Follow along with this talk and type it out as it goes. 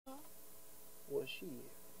shit.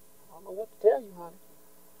 I don't know what to tell you, honey.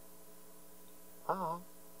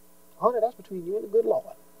 Honey, that's between you and the good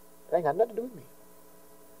Lord. It ain't got nothing to do with me.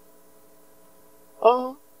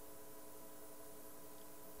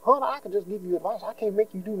 Honey, I can just give you advice. I can't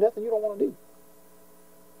make you do nothing you don't want to do.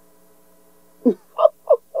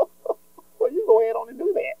 Well, you go ahead on and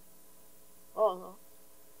do that. Well,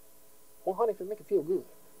 honey, if it make you feel good.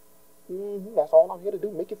 That's all I'm here to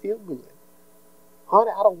do, make you feel good.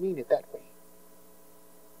 Honey, I don't mean it that way.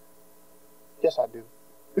 Yes, I do.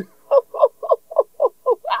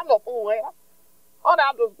 I'm no fool, ain't I? Honey,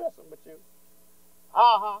 I'm just messing with you.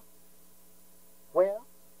 Well,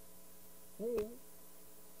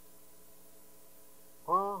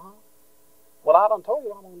 well, I done told you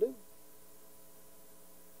what I'm gonna do.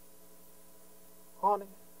 Honey,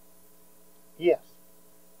 yes.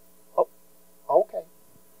 Oh, okay.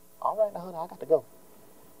 All right, now, honey, I got to go.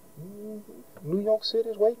 New York City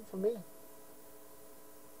is waiting for me.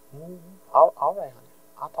 All right, honey.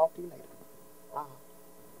 I'll talk to you later.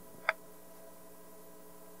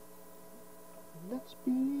 Let's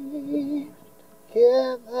be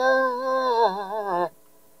together.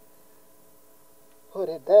 Put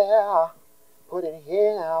it there, put it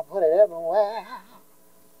here, put it everywhere.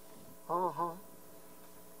 Well,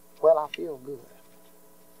 I feel good.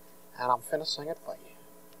 And I'm finna sing it for you.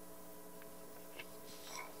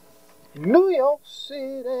 New York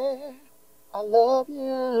City, I love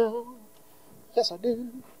you. Yes, I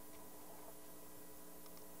do.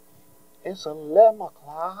 It's 11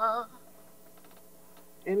 o'clock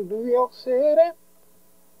in New York City.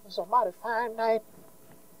 It's a mighty fine night,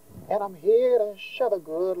 and I'm here to share the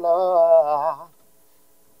good love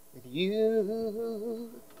with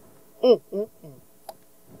you.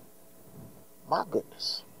 My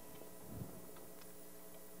goodness.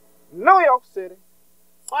 New York City.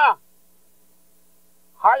 How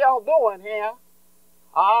y'all doing here?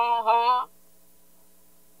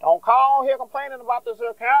 Don't call here complaining about this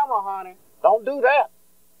here camera, honey. Don't do that.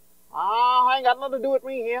 Ain't got nothing to do with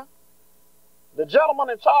me here. The gentleman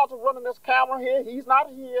in charge of running this camera here, he's not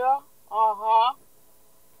here. Fella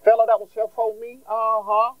that was here for me,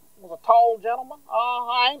 was a tall gentleman.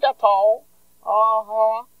 Ain't that tall.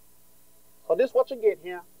 So this what you get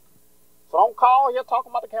here. So don't call here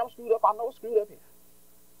talking about the camera screwed up. I know it's screwed up here.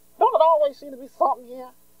 Don't it always seem to be something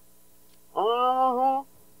here?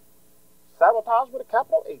 Sabotage with a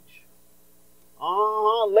capital H.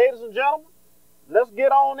 Ladies and gentlemen, let's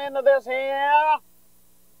get on into this here.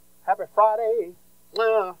 Happy Friday.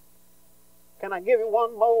 Can I give you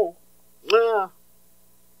one more?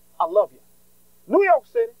 I love you. New York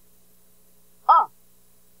City.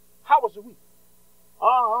 How was your week?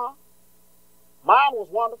 Mine was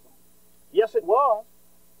wonderful. Yes, it was.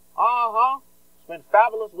 It's been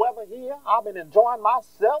fabulous weather here. I've been enjoying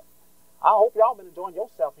myself. I hope y'all been enjoying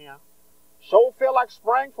yourself here. Sure feel like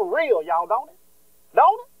spring for real, y'all, don't it?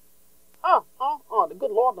 Don't it? The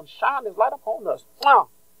good Lord done shine his light upon us.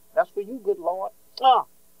 That's for you, good Lord.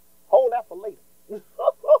 Hold that for later.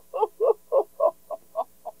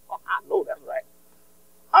 I know that's right.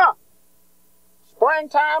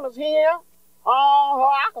 Springtime is here.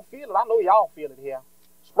 I can feel it. I know y'all feel it here.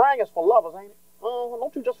 Spring is for lovers, ain't it?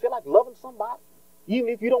 Don't you just feel like loving somebody? Even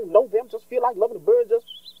if you don't know them, just feel like loving the bird.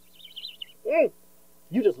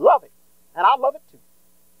 You just love it. And I love it too.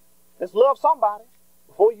 Let's love somebody.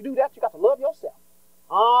 Before you do that, you got to love yourself.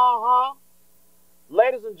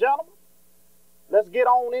 Ladies and gentlemen, let's get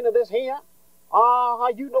on into this here.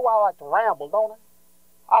 You know I like to ramble, don't I?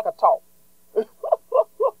 I can talk. Let's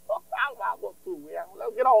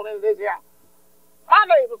get on into this here. My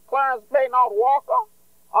name is Clarence Baynard Walker.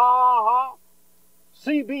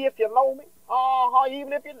 CB if you know me.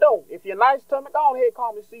 Even if you don't. If you're nice to me, go ahead and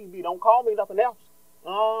call me CB. Don't call me nothing else.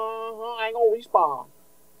 I ain't gonna respond.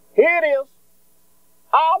 Here it is.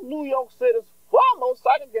 I'm New York City's foremost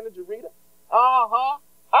psychic energy reader. I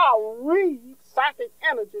read psychic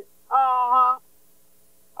energy. I'm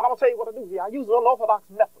gonna tell you what I do here. I use an unorthodox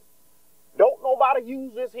method. Don't nobody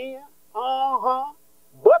use this here.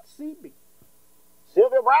 But CB.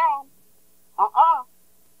 Sylvia Brown.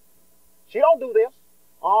 She don't do this.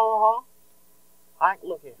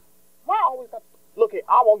 Look here. Why I always got to look here?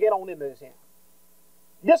 I won't get on into this here.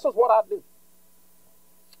 This is what I do.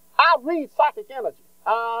 I read psychic energy.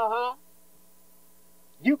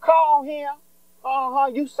 You call here.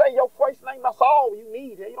 You say your first name. That's all you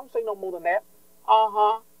need here. You don't say no more than that.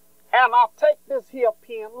 And I take this here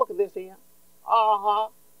pen. Look at this here.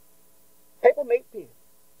 Paper made pen.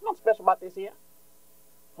 Nothing special about this here.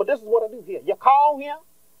 But this is what I do here. You call here.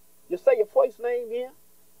 You say your first name here.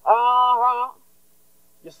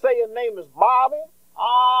 You say your name is Bobby.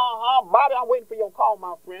 Bobby, I'm waiting for your call,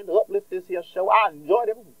 my friend, to uplift this here show. I enjoyed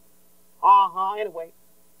it. Anyway.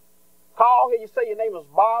 Call here, you say your name is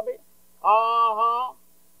Bobby.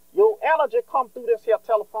 Your energy come through this here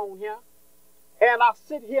telephone here. And I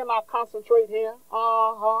sit here and I concentrate here.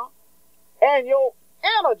 And your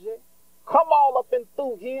energy come all up and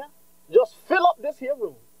through here. Just fill up this here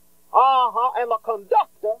room. And the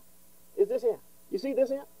conductor is this here. You see this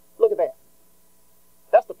here? Look at that.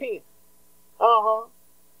 That's the pen.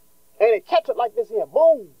 And it catch it like this here.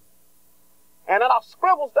 Boom. And then I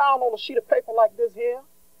scribbles down on a sheet of paper like this here.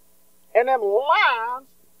 And them lines,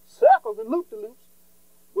 circles, and loop-de-loops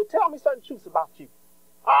will tell me certain truths about you.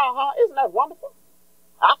 Isn't that wonderful?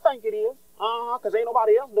 I think it is. Because ain't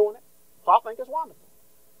nobody else doing it. So I think it's wonderful.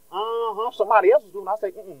 Somebody else is doing it. I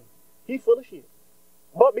say, he full of shit.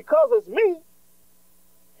 But because it's me,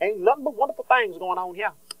 ain't nothing but wonderful things going on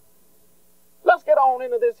here. Let's get on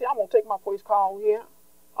into this here. I'm going to take my first call here.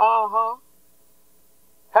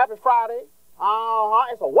 Happy Friday.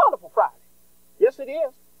 It's a wonderful Friday. Yes, it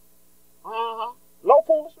is. No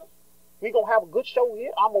foolishness. We going to have a good show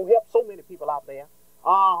here. I'm going to help so many people out there.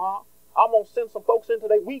 I'm going to send some folks into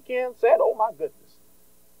their weekend. Said, oh my goodness.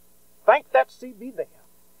 Thank that CB there.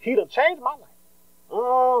 He done changed my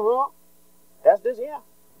life. That's this here.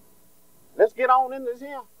 Let's get on in this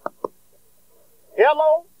here.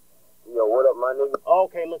 Hello? Yo, what up, my nigga?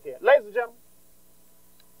 Okay, look here. Ladies and gentlemen,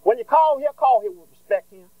 when you call here with respect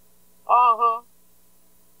here.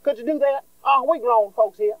 Could you do that? We grown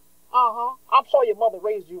folks here. I'm sure your mother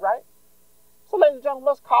raised you, right? So, ladies and gentlemen,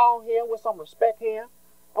 let's call here with some respect here.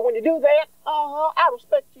 And when you do that, I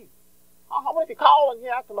respect you. But if you're calling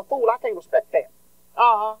here acting a fool, I can't respect that.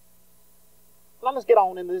 Now, let's get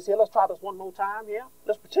on into this here. Let's try this one more time here.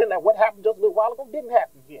 Let's pretend that what happened just a little while ago didn't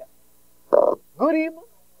happen here. Good evening.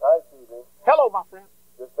 Hi, CB. Hello, my friend.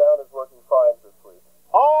 Your sound is working fine this week.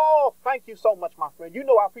 Oh, thank you so much, my friend. You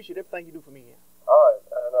know I appreciate everything you do for me here. All right,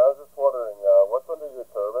 and I was just wondering, what's under your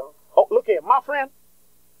turban? Oh, look here, my friend.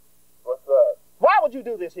 What's that? Why would you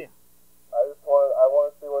do this here? I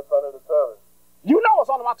want to see what's under the turban. You know what's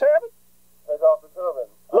under my turban. Take off the turban.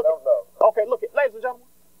 Look, I don't know. Okay, look it, ladies and gentlemen.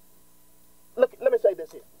 Look, let me say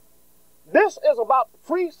this here. This is about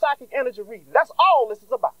free psychic energy reading. That's all this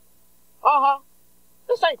is about.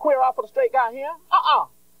 This ain't queer out for the straight guy here.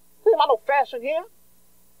 This ain't about no fashion here.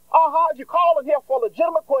 If you call in here for a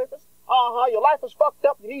legitimate purpose, your life is fucked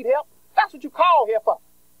up, you need help, that's what you call here for.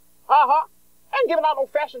 I ain't giving out no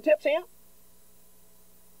fashion tips here.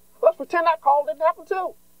 Let's pretend that call didn't happen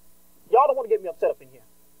too. Y'all don't want to get me upset up in here.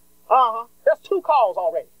 There's 2 calls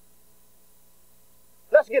already.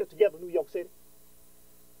 Let's get it together, New York City.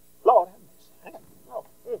 Lord have mercy. Oh.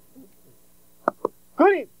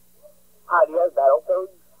 Good evening. Hi, do you have battle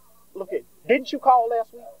codes? Look here. Didn't you call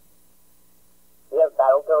last week? Do you have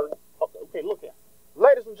battle codes? Okay, look here.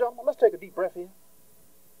 Ladies and gentlemen, let's take a deep breath here.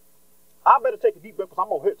 I better take a deep breath because I'm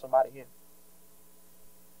going to hurt somebody here.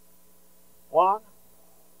 1,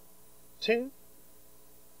 2,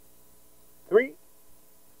 3,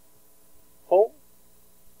 4,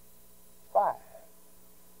 5.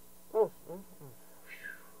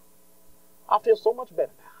 I feel so much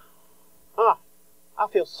better now. I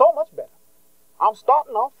feel so much better. I'm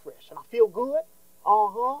starting off fresh and I feel good.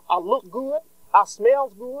 I look good. I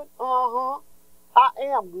smells good. I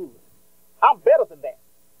am good. I'm better than that.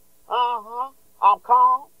 I'm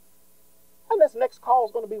calm. And this next call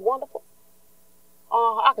is going to be wonderful.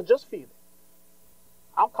 I can just feel it.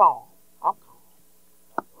 I'm calm. I'm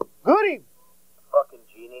calm. Good evening. Fucking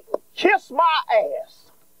genie. Kiss my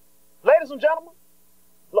ass. Ladies and gentlemen,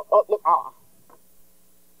 look,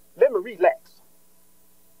 let me relax.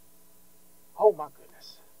 Oh my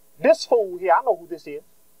goodness. This fool here, I know who this is.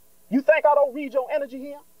 You think I don't read your energy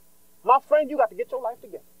here? My friend, you got to get your life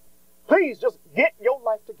together. Please just get your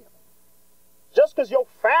life together. Just because your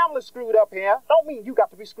family's screwed up here, don't mean you got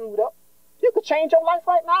to be screwed up. You could change your life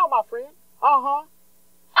right now, my friend.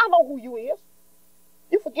 I know who you is.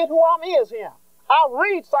 You forget who I'm is here. I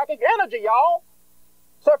read psychic energy, y'all.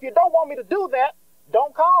 So if you don't want me to do that,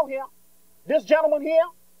 don't call here. This gentleman here,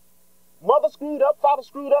 mother screwed up, father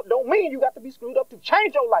screwed up, don't mean you got to be screwed up to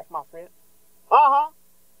change your life, my friend.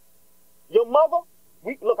 Your mother,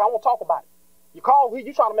 look, I won't talk about it. You call here,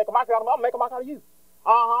 you trying to make a mockery out of me, I'm going to make a mockery out of you.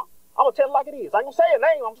 I'm going to tell it like it is. I ain't going to say a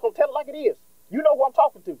name, I'm just going to tell it like it is. You know who I'm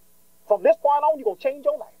talking to. From this point on, you're going to change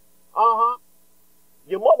your life.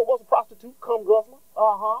 Your mother was a prostitute, cum guzzler.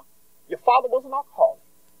 Your father was an alcoholic.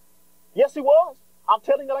 Yes, he was. I'm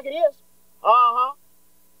telling you like it is.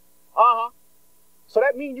 So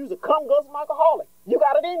that means you're a cum guzzling alcoholic. You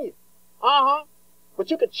got it in you. But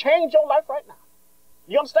you can change your life right now.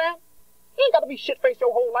 You understand? You ain't got to be shit-faced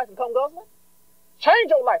your whole life and cum guzzling.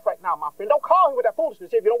 Change your life right now, my friend. Don't call me with that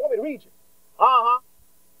foolishness if you don't want me to read you.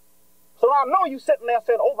 So I know you sitting there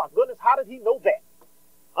saying, oh my goodness, how did he know that?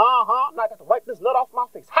 Now I got to wipe this nut off my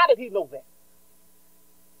face. How did he know that?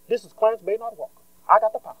 This is Clarence Baynard Walker. I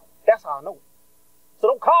got the power. That's how I know it. So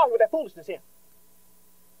don't call me with that foolishness here.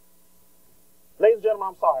 Ladies and gentlemen,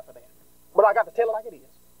 I'm sorry for that. But I got to tell it like it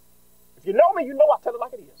is. If you know me, you know I tell it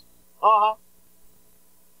like it is. Now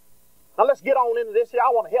let's get on into this here.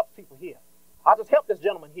 I want to help people here. I just helped this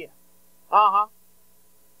gentleman here. I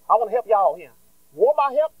want to help y'all here. Want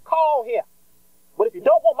my help? Call here. But if you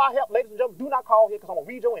don't want my help, ladies and gentlemen, do not call here because I'm going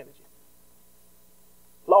to read your energy.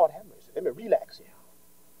 Lord have mercy. Let me relax here.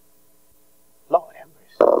 Lord have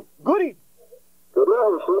mercy. Good evening. Good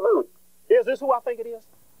evening, CB. Is this who I think it is?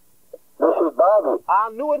 This is Bobby. I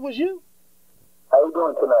knew it was you. How you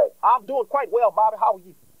doing tonight? I'm doing quite well, Bobby. How are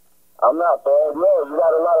you? I'm not bad. No, you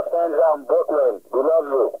got a lot of fans out in Brooklyn. We love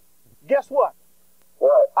you. Guess what?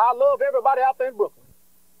 What? I love everybody out there in Brooklyn.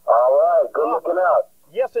 All right. Good looking out.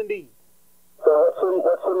 Yes, indeed. So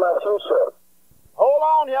what's in my future? Hold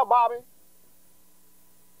on here, Bobby.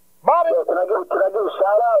 Bobby? Yeah, can I give a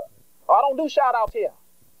shout out? I don't do shout outs here.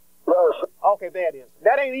 No. Okay, there it is.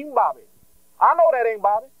 That ain't even Bobby. I know that ain't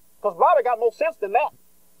Bobby. Because Bobby got more sense than that.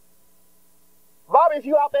 Bobby, if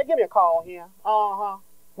you out there, give me a call here.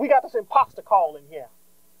 We got this imposter call in here.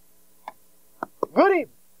 Good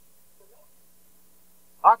evening.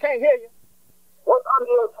 I can't hear you. What's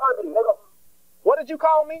under your turkey, nigga? What did you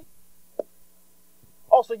call me?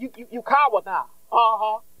 Oh, so you coward now.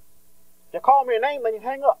 You call me a name and you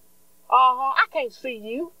hang up. I can't see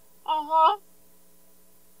you.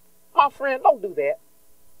 My friend, don't do that.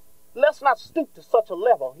 Let's not stoop to such a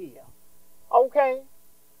level here. Okay?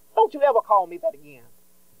 Don't you ever call me that again.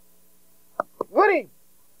 Good evening.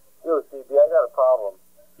 Yo, CB, I got a problem.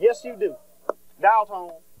 Yes, you do. Dial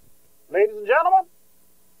tone. Ladies and gentlemen,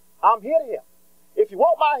 I'm here to help. If you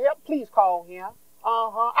want my help, please call here.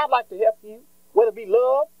 I'd like to help you. Whether it be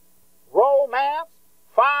love, romance,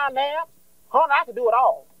 finance, honey, I can do it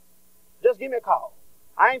all. Just give me a call.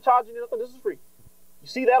 I ain't charging you nothing. This is free. You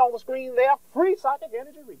see that on the screen there? Free psychic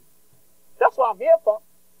energy reading. That's what I'm here for.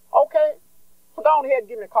 Okay? So go on ahead and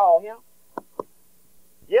give me a call here.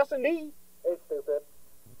 Yes, indeed. Hey, stupid.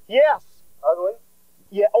 Yes. Ugly?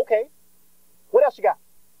 Yeah, okay. What else you got?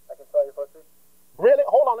 I can smell your pussy. Really?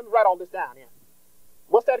 Hold on, let me write all this down here.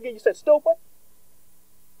 What's that again? You said stupid?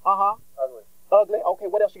 Ugly. Ugly. Okay,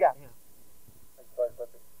 what else you got here? I can smell your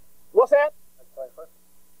pussy. What's that? I can smell your pussy.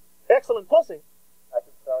 Excellent pussy. I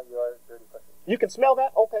can smell your dirty pussy. You can smell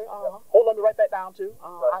that? Okay, Hold on, let me write that down too.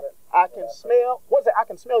 I can smell, what's it? I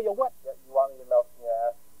can smell your what? Yeah, you want me to melt in your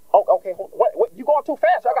ass? Oh, okay, what, you going too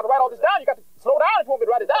fast. I got to write all this down. You got to slow down if you want me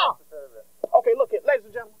to write it down. Okay, look here, ladies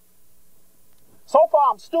and gentlemen. So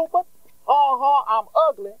far, I'm stupid. I'm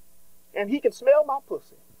ugly. And he can smell my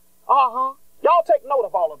pussy. Y'all take note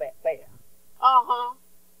of all of that there.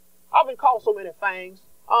 I've been called so many things.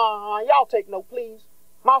 Y'all take note, please.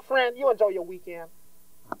 My friend, you enjoy your weekend.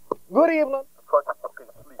 Good evening. Shut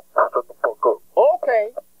the fuck up.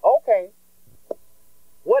 Okay.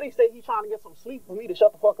 What he say? He trying to get some sleep for me to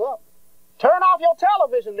shut the fuck up. Turn off your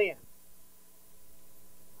television then.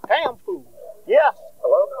 Damn fool. Yes.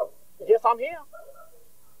 Hello? Yes, I'm here.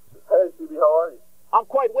 Hey, CB, how are you? I'm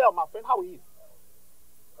quite well, my friend. How are you?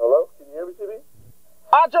 Hello? Can you hear me, CB?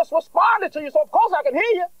 I just responded to you, so of course I can hear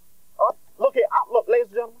you. Look here. Look, ladies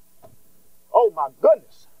and gentlemen. Oh, my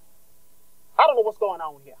goodness. I don't know what's going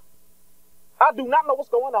on here. I do not know what's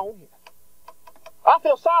going on here. I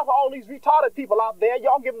feel sorry for all these retarded people out there.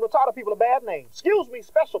 Y'all giving retarded people a bad name. Excuse me,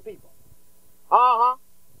 special people. All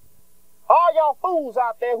y'all fools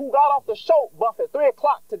out there who got off the show bus at 3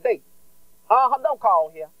 o'clock today. Don't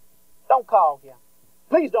call here. Don't call here.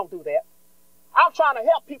 Please don't do that. I'm trying to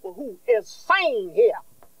help people who is sane here.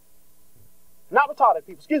 Not retarded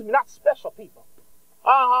people. Excuse me, not special people.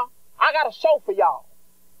 I got a show for y'all.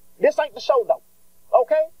 This ain't the show, though.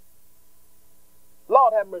 Okay?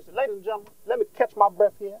 Lord have mercy. Ladies and gentlemen, let me catch my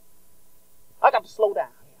breath here. I got to slow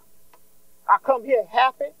down here. I come here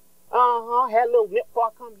happy. Had a little nip before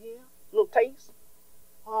I come here. A little taste.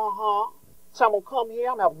 So I'm going to come here.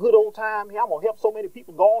 I'm going to have a good old time here. I'm going to help so many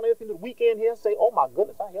people go on into the weekend here and say, oh, my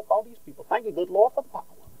goodness, I helped all these people. Thank you, good Lord, for the power.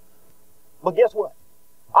 But guess what?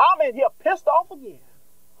 I'm in here pissed off again.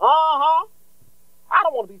 I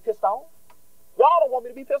don't want to be pissed off. Y'all don't want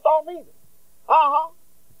me to be pissed off either.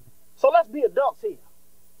 So let's be adults here.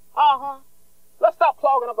 Let's stop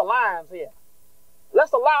clogging up the lines here.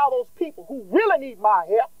 Let's allow those people who really need my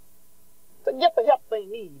help to get the help they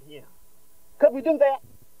need here. Could we do that?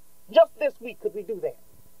 Just this week, could we do that?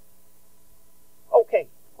 Okay.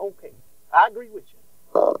 I agree with you.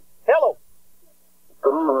 Hello. Good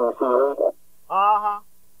evening, CB. Uh-huh.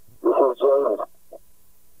 This is James.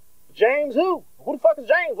 James who? Who the fuck is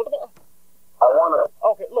James? What the fuck? I wanna.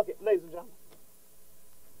 Okay, look it, ladies and gentlemen.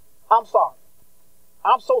 I'm sorry.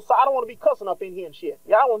 I'm so sorry. I don't want to be cussing up in here and shit.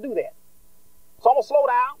 Yeah, I don't want to do that. So I'm going to slow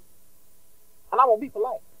down, and I'm going to be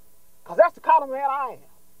polite. Because that's the kind of man I am.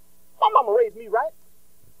 My mama raised me right.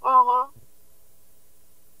 Uh-huh.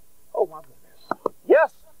 Oh, my goodness.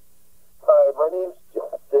 Yes. Hi, my name's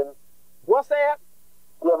Justin. What's that?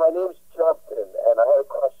 Yeah, my name's Justin, and I had a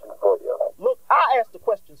question for you. Look, I ask the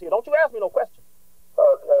questions here. Don't you ask me no questions.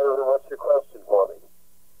 Okay, well, what's your question for me?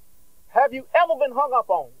 Have you ever been hung up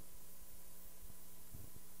on?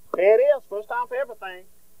 There it is. First time for everything.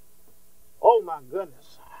 Oh, my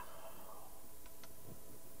goodness.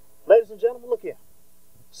 Ladies and gentlemen, look here.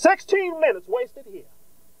 16 minutes wasted here.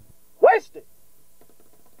 Wasted.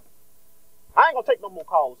 I ain't going to take no more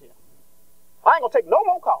calls here. I ain't going to take no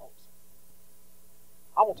more calls.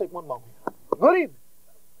 I'm going to take one more here. Good evening.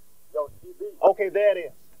 Yo, CB. Okay, there it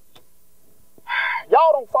is.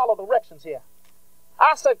 Y'all don't follow directions here.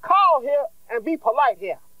 I said call here and be polite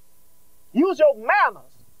here. Use your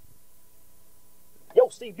manners. Yo,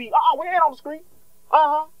 CB. We ain't on the screen.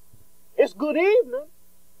 It's good evening,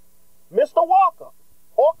 Mr. Walker,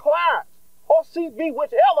 or Clarence, or CB,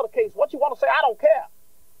 whichever the case. What you want to say, I don't care.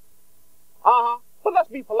 But let's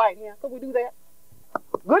be polite here. Could we do that?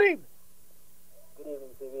 Good evening. Good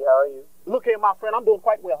evening, CB. How are you? Look here, my friend. I'm doing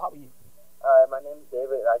quite well. How are you? My name is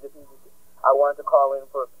David. I wanted to call in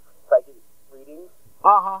for psychic readings.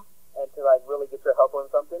 And to, like, really get your help on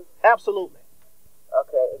something. Absolutely.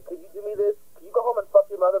 Okay, and could you do me this? Can you go home and fuck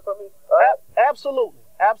your mother for me? All right? Absolutely.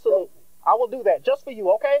 Absolutely. I will do that just for you,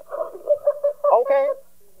 okay? Okay?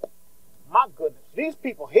 My goodness. These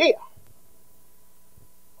people here.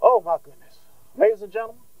 Oh, my goodness. Ladies and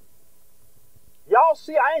gentlemen, y'all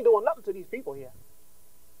see I ain't doing nothing to these people here.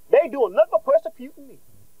 They doing nothing but persecuting me.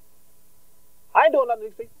 I ain't doing nothing to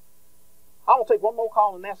these people. I'm going to take one more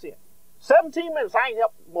call and that's it. 17 minutes, I ain't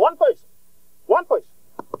helped one person. One person.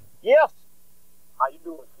 Yes. How you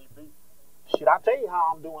doing, CB? Shit, I tell you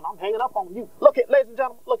how I'm doing. I'm hanging up on you. Look here, ladies and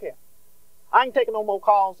gentlemen, look here. I ain't taking no more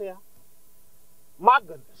calls here. My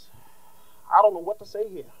goodness. I don't know what to say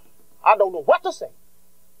here. I don't know what to say.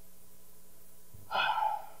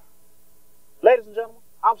 Ladies and gentlemen,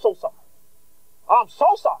 I'm so sorry. I'm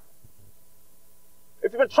so sorry.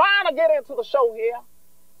 If you've been trying to get into the show here,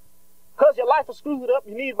 because your life is screwed up,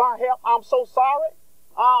 you need my help, I'm so sorry.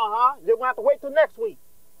 You're going to have to wait till next week.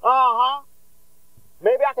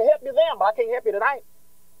 Maybe I can help you then, but I can't help you tonight.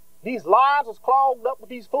 These lines is clogged up with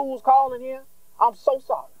these fools calling here. I'm so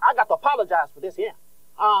sorry. I got to apologize for this here.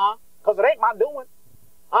 Because it ain't my doing.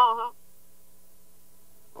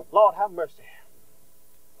 Lord have mercy.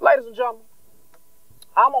 Ladies and gentlemen,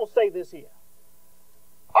 I'm going to say this here.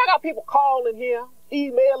 I got people calling here,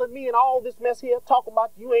 emailing me and all this mess here, talking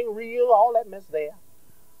about you ain't real, all that mess there.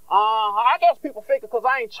 I guess people figure because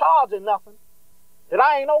I ain't charging nothing, that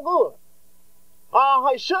I ain't no good.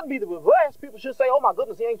 It should be the reverse. People should say, oh my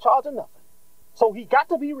goodness, he ain't charging nothing. So he got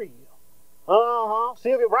to be real.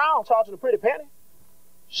 Sylvia Brown charging a pretty penny.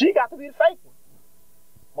 She got to be the fake one.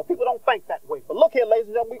 Well, people don't think that way. But look here, ladies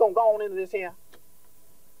and gentlemen, we're going to go on into this here.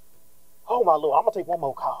 Oh my Lord, I'm going to take one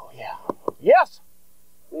more call, yeah. Yes?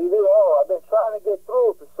 I've been trying to get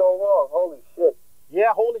through for so long. Holy shit.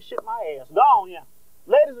 Yeah, holy shit my ass. Go on, yeah.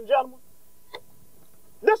 Ladies and gentlemen,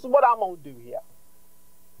 this is what I'm going to do here.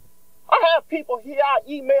 I have people here, I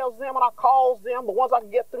emails them and I calls them, the ones I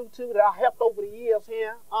can get through to that I helped over the years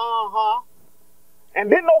here. And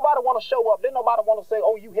didn't nobody want to show up. Didn't nobody want to say,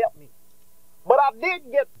 oh, you helped me. But I did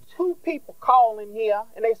get 2 people calling here,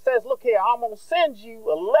 and they says, look here, I'm going to send you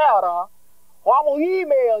a letter, or I'm going to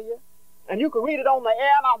email you, and you can read it on the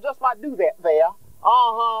air, and I just might do that there.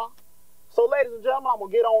 So, ladies and gentlemen, I'm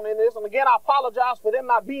going to get on in this. And again, I apologize for them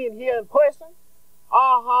not being here in person.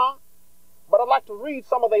 But I'd like to read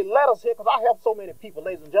some of their letters here, because I helped so many people,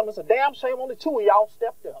 ladies and gentlemen. It's a damn shame only 2 of y'all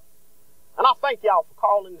stepped up. And I thank y'all for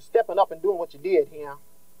calling and stepping up and doing what you did here.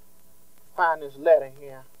 Find this letter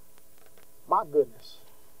here. My goodness.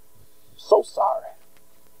 So sorry.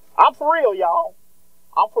 I'm for real, y'all.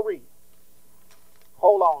 I'm for real.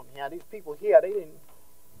 Hold on here. These people here, they didn't.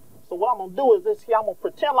 So what I'm going to do is this here. I'm going to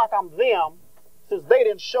pretend like I'm them since they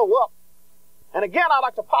didn't show up. And again, I'd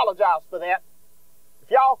like to apologize for that. If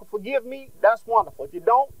y'all can forgive me, that's wonderful. If you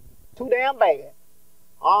don't, too damn bad.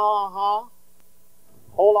 Hold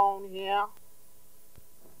on here.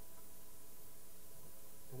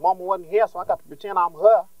 Mama wasn't here, so I got to pretend I'm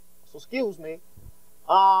her. So excuse me.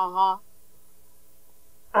 I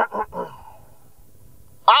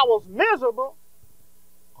I was miserable,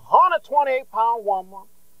 128-pound woman,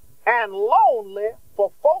 and lonely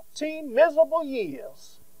for 14 miserable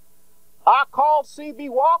years. I called C.B.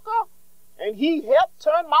 Walker, and he helped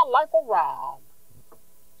turn my life around.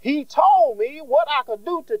 He told me what I could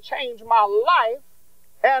do to change my life,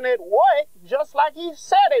 and it worked just like he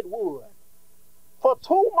said it would. For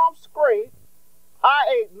 2 months straight, I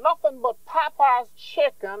ate nothing but Popeye's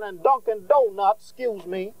chicken and Dunkin' Donuts,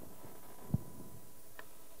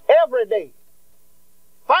 every day.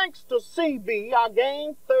 Thanks to CB, I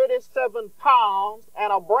gained 37 pounds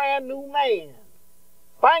and a brand new man.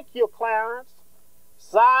 Thank you, Clarence.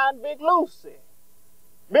 Signed, Big Lucy.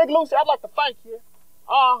 Big Lucy, I'd like to thank you.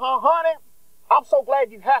 Honey, I'm so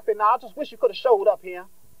glad you're happy now. I just wish you could have showed up here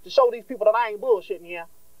to show these people that I ain't bullshitting here.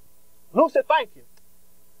 Lucy, thank you.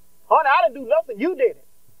 Honey, I didn't do nothing. You did it.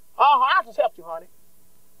 I just helped you, honey.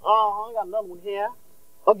 I got another one here.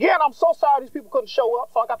 Again, I'm so sorry these people couldn't show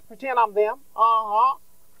up, so I got to pretend I'm them. Hold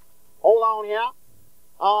on here.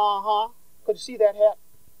 Could you see that hat?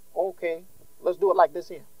 Okay. Let's do it like this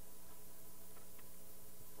here.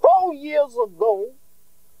 4 years ago,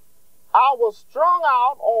 I was strung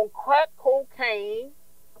out on crack cocaine,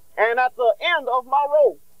 and at the end of my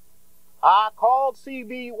rope, I called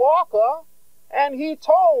C.B. Walker, and he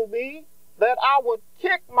told me that I would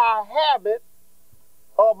kick my habit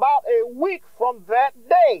about a week from that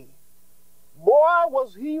day. Boy,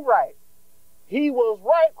 was he right. He was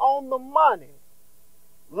right on the money.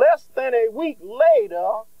 Less than a week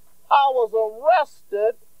later, I was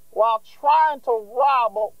arrested while trying to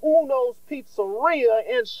rob a Uno's Pizzeria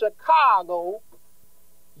in Chicago.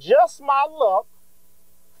 Just my luck,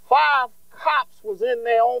 5 cops was in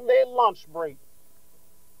there on their lunch break.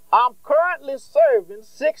 I'm currently serving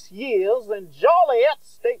 6 years in Joliet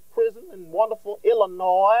State Prison in wonderful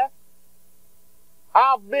Illinois.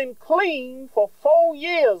 I've been clean for 4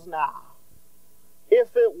 years now.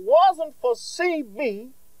 If it wasn't for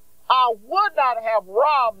CB, I would not have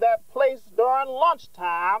robbed that place during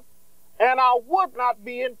lunchtime, and I would not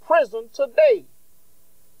be in prison today.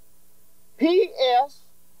 P.S.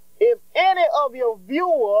 If any of your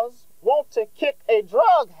viewers want to kick a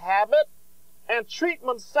drug habit and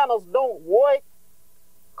treatment centers don't work,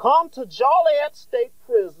 come to Joliet State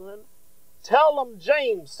Prison. Tell them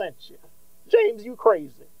James sent you. James, you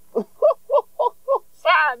crazy.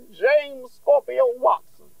 Signed, James Scorpio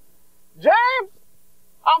Watson. James,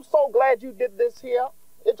 I'm so glad you did this here.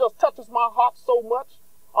 It just touches my heart so much.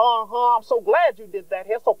 I'm so glad you did that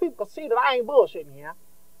here so people can see that I ain't bullshitting here.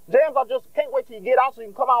 James, I just can't wait till you get out so you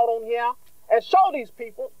can come out on here and show these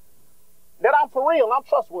people that I'm for real and I'm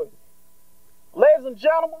trustworthy. Ladies and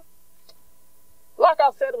gentlemen, like I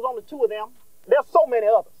said, it was only 2 of them. There's so many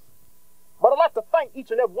others. But I'd like to thank each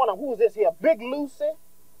and every one of them. Who is this here? Big Lucy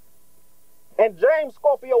and James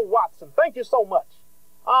Scorpio Watson. Thank you so much.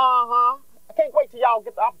 I can't wait till y'all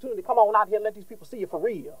get the opportunity to come on out here and let these people see you for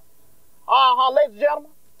real. Ladies and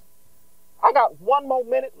gentlemen, I got 1 more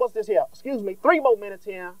minute. What's this here? Excuse me, 3 more minutes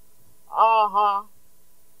here.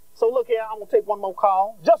 So look here, I'm going to take 1 more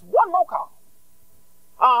call. Just 1 more call.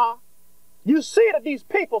 You see that these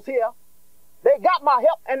peoples here, they got my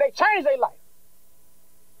help and they changed their life.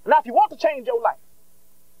 Now, if you want to change your life,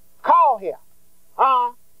 call here.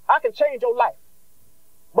 I can change your life.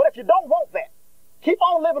 But if you don't want that, keep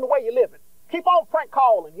on living the way you're living. Keep on prank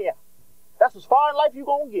calling here. That's as far in life you're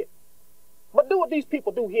going to get. But do what these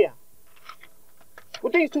people do here.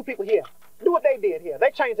 With these 2 people here. Do what they did here. They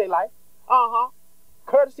changed their life.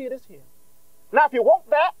 Courtesy of this here. Now, if you want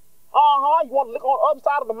that, you want to look on the other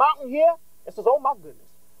side of the mountain here, it says, oh my goodness,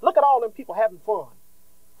 look at all them people having fun.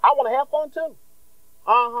 I want to have fun too.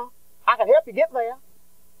 I can help you get there.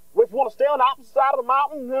 If you want to stay on the opposite side of the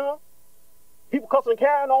mountain, people cussing and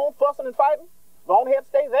carrying on, fussing and fighting, go on ahead and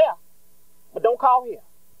stay there. But don't call here.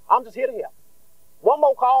 I'm just here to help. 1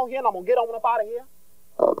 more call here and I'm going to get on up out of here.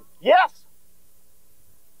 Yes.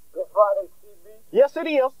 Good Friday, CB. Yes, it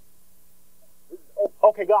is.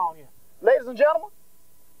 Okay, go on here. Ladies and gentlemen,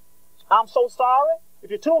 I'm so sorry. If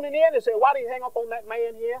you're tuning in and say, why did you hang up on that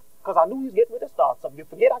man here? Because I knew he was getting ready to start something. You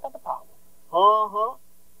forget I got the power.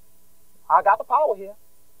 I got the power here.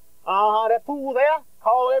 That fool there,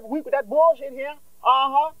 call every week with that bullshit here.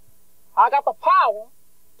 I got the power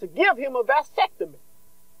to give him a vasectomy.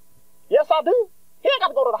 Yes, I do. He ain't got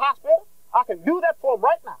to go to the hospital. I can do that for him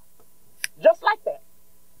right now. Just like that.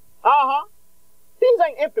 These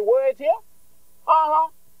ain't empty words here.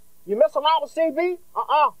 You mess around with CB?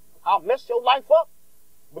 I'll mess your life up.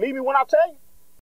 Believe me when I tell you.